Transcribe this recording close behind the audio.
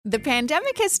The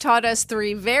pandemic has taught us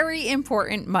 3 very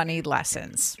important money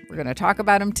lessons. We're going to talk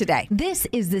about them today. This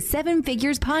is the Seven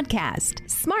Figures Podcast,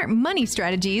 smart money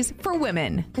strategies for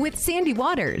women with Sandy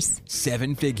Waters.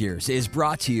 Seven Figures is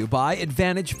brought to you by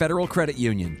Advantage Federal Credit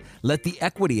Union. Let the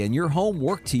equity in your home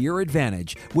work to your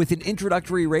advantage with an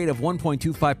introductory rate of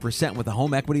 1.25% with a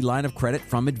home equity line of credit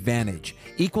from Advantage.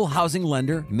 Equal housing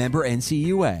lender, member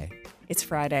NCUA. It's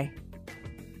Friday.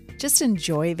 Just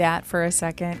enjoy that for a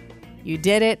second. You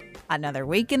did it. Another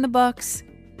week in the books.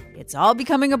 It's all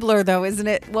becoming a blur, though, isn't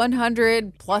it?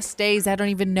 100 plus days. I don't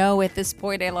even know at this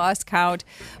point. I lost count.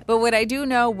 But what I do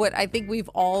know, what I think we've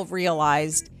all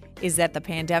realized, is that the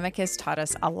pandemic has taught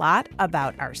us a lot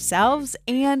about ourselves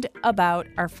and about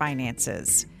our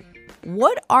finances.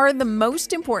 What are the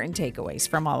most important takeaways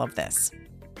from all of this?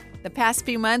 The past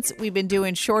few months, we've been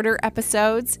doing shorter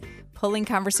episodes, pulling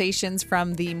conversations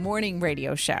from the morning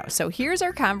radio show. So here's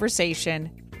our conversation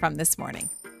from this morning.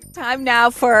 Time now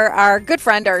for our good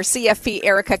friend, our CFP,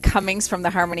 Erica Cummings from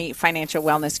the Harmony Financial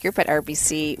Wellness Group at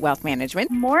RBC Wealth Management.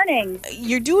 Morning.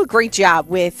 You do a great job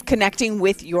with connecting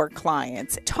with your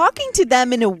clients, talking to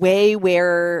them in a way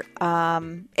where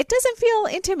it doesn't feel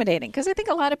intimidating. Because I think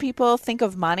a lot of people think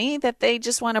of money that they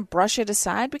just want to brush it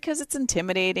aside because it's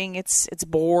intimidating, it's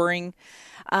boring.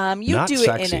 You not do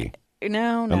sexy. it in a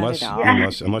no, not unless, at all.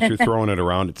 unless you're throwing it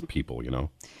around, it's people, you know.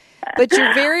 But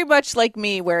you're very much like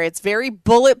me, where it's very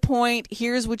bullet point.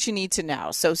 Here's what you need to know.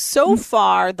 So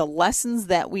far, the lessons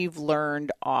that we've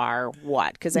learned are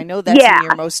what? Because I know that's in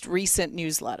your most recent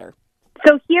newsletter.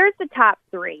 So here's the top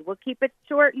 3. We'll keep it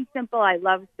short and simple. I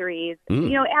love 3s. You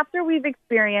know, after we've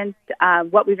experienced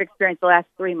what we've experienced the last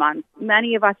 3 months,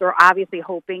 many of us are obviously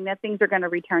hoping that things are going to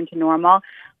return to normal.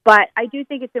 But I do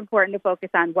think it's important to focus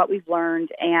on what we've learned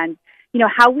and, you know,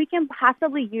 how we can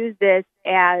possibly use this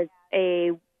as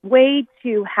a way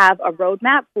to have a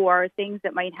roadmap for things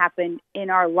that might happen in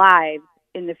our lives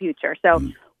in the future. So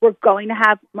we're going to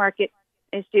have market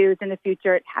issues in the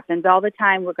future. It happens all the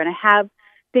time. We're going to have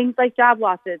things like job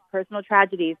losses, personal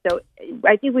tragedies. So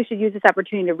I think we should use this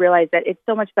opportunity to realize that it's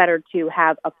so much better to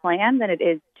have a plan than it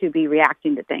is to be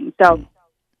reacting to things. So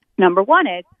number 1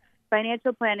 is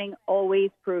financial planning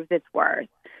always proves its worth.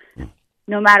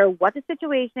 No matter what the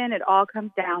situation, it all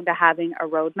comes down to having a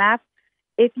roadmap.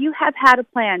 If you have had a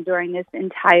plan during this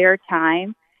entire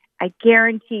time, I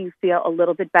guarantee you feel a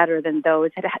little bit better than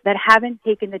those that haven't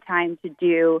taken the time to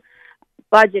do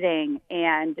budgeting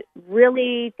and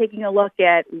really taking a look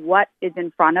at what is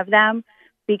in front of them,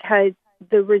 because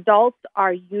the results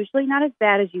are usually not as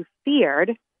bad as you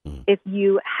feared if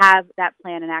you have that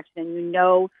plan in action and you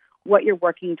know what you're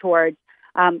working towards.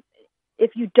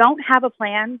 If you don't have a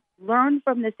plan, learn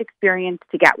from this experience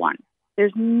to get one.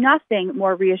 There's nothing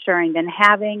more reassuring than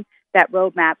having that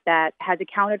roadmap that has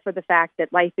accounted for the fact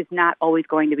that life is not always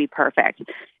going to be perfect.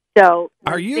 So,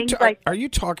 are you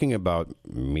talking about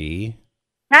me?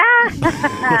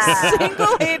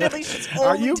 Single-handedly, she's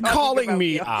are you talking calling about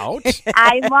me you. out?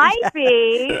 I might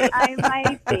be.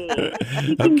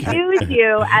 We can use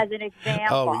you as an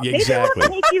example. Oh,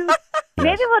 exactly.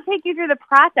 Maybe we'll take you through the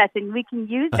process, and we can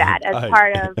use that as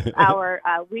part of our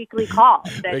weekly call.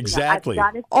 That, exactly. You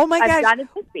know, Oh my gosh! I've done it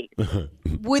this week.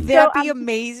 Would that be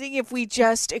amazing if we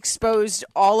just exposed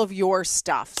all of your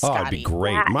stuff, Scotty? Oh, it'd be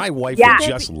great. Yeah. My wife Yeah. would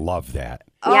just love that.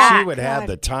 Yeah. She would have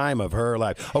the time of her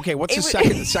life. Okay, what's the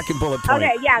second bullet point?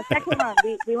 Okay, second one.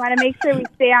 We want to make sure we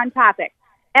stay on topic.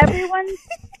 Everyone's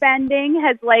spending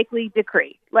has likely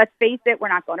decreased. Let's face it, we're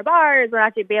not going to bars. We're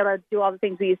not going to be able to do all the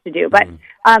things we used to do. But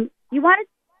you want to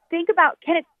think about,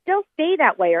 can it still stay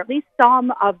that way, or at least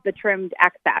some of the trimmed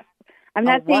excess? I'm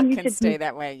not saying you should stay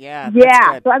that way. Yeah.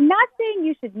 So I'm not saying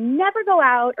you should never go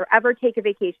out or ever take a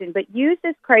vacation, but use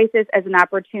this crisis as an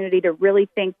opportunity to really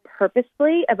think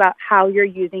purposefully about how you're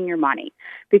using your money,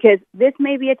 because this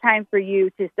may be a time for you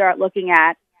to start looking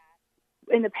at,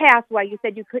 in the past, why you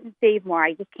said you couldn't save more.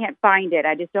 I just can't find it.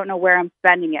 I just don't know where I'm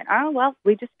spending it. Oh, well,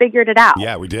 we just figured it out.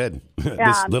 Yeah, we did.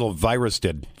 This little virus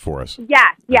did for us.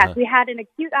 Yes. We had an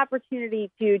acute opportunity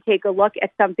to take a look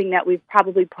at something that we've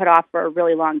probably put off for a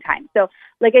really long time. So,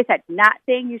 like I said, not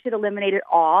saying you should eliminate it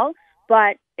all,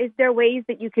 but is there ways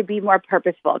that you could be more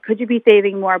purposeful? Could you be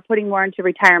saving more, putting more into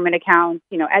retirement accounts,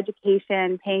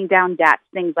 education, paying down debts,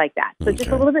 things like that? So just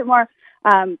a little bit more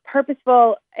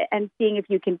purposeful and seeing if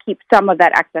you can keep some of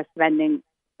that excess spending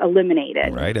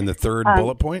eliminated. Right. And the third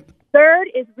bullet point? Third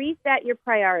is reset your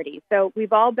priorities. So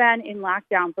we've all been in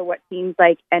lockdown for what seems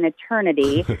like an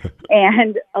eternity.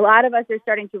 And a lot of us are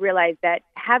starting to realize that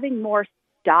having more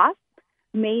stuff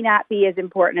may not be as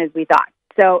important as we thought.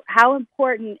 So how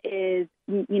important is,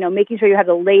 making sure you have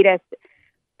the latest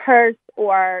purse,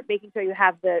 or making sure you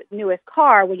have the newest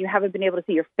car when you haven't been able to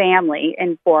see your family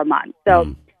in 4 months.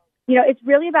 So, it's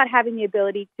really about having the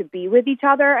ability to be with each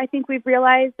other. I think we've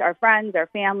realized, our friends, our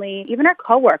family, even our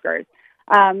coworkers.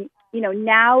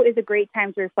 Now is a great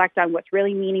time to reflect on what's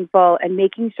really meaningful and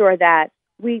making sure that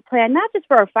we plan not just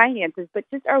for our finances, but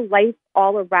just our life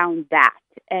all around that.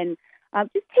 And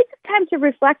just take the time to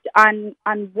reflect on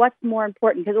what's more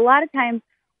important, because a lot of times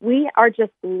we are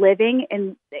just living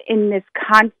in this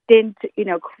constant,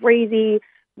 crazy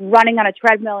running on a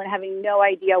treadmill and having no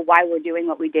idea why we're doing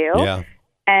what we do. Yeah.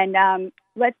 And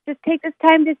let's just take this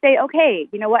time to say, okay,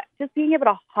 you know what? Just being able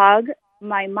to hug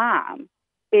my mom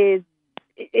is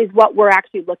what we're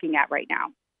actually looking at right now.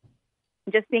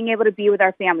 Just being able to be with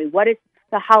our family. What is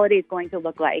the holidays going to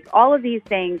look like? All of these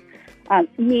things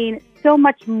mean so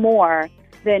much more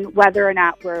than whether or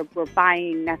not we're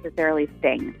buying necessarily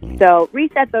things. So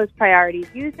reset those priorities.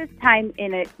 Use this time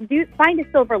find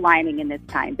a silver lining in this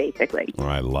time, basically. Oh,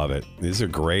 I love it. These are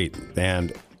great.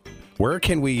 And where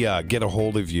can we get a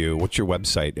hold of you? What's your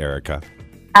website, Erica?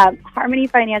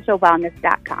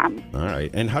 HarmonyFinancialWellness.com. All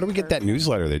right. And how do we get that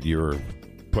newsletter that you're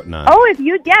putting on? Oh, if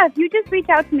you just reach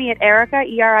out to me at Erica,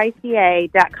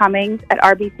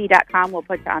 ERICA.Cummings@RBC.com, we'll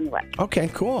put you on the list. Okay,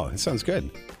 cool. That sounds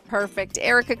good. Perfect.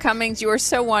 Erica Cummings, you are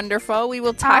so wonderful. We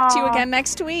will talk to you again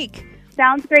next week.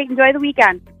 Sounds great. Enjoy the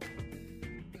weekend.